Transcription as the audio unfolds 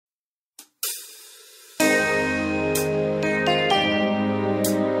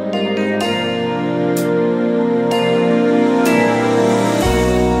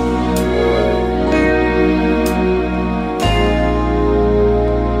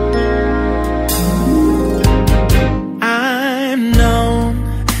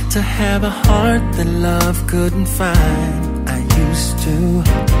have a heart that love couldn't find. I used to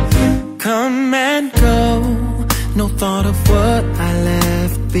come and go, no thought of what I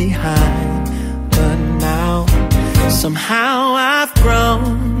left behind. But now, somehow I've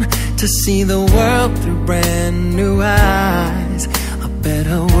grown to see the world through brand new eyes. A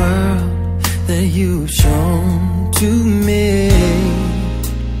better world that you've shown to me.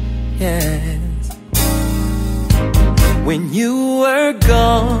 Yes. When you were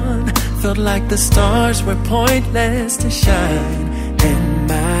gone, felt like the stars were pointless to shine. And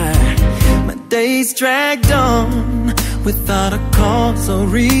my days dragged on without a cause or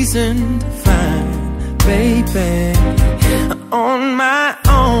reason to find. Baby, on my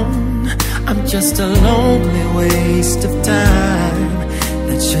own, I'm just a lonely waste of time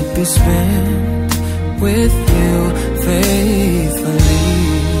that should be spent with you faithfully.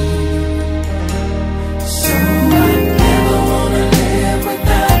 So I never wanna live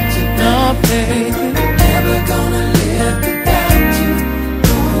without you, no baby. Never gonna live without you.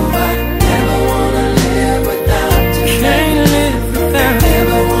 Oh, I never wanna live without you. Can't live without you.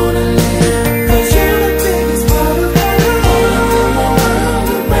 Never wanna live, 'cause you're the biggest part of my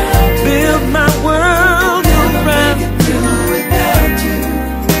world. Build my world around. Never make it through without you.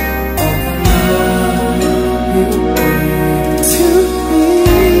 All the love you bring to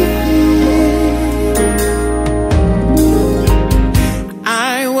me.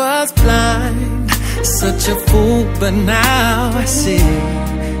 I was blind, such a fool, but now I see.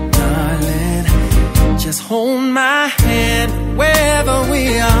 Darling, just hold my hand. Wherever we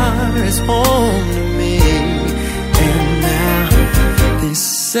are is home to me. And now, this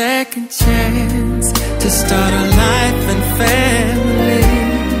second chance to start a life and family,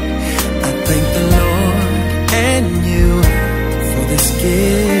 I thank the Lord and you for this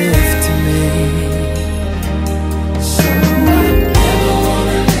gift.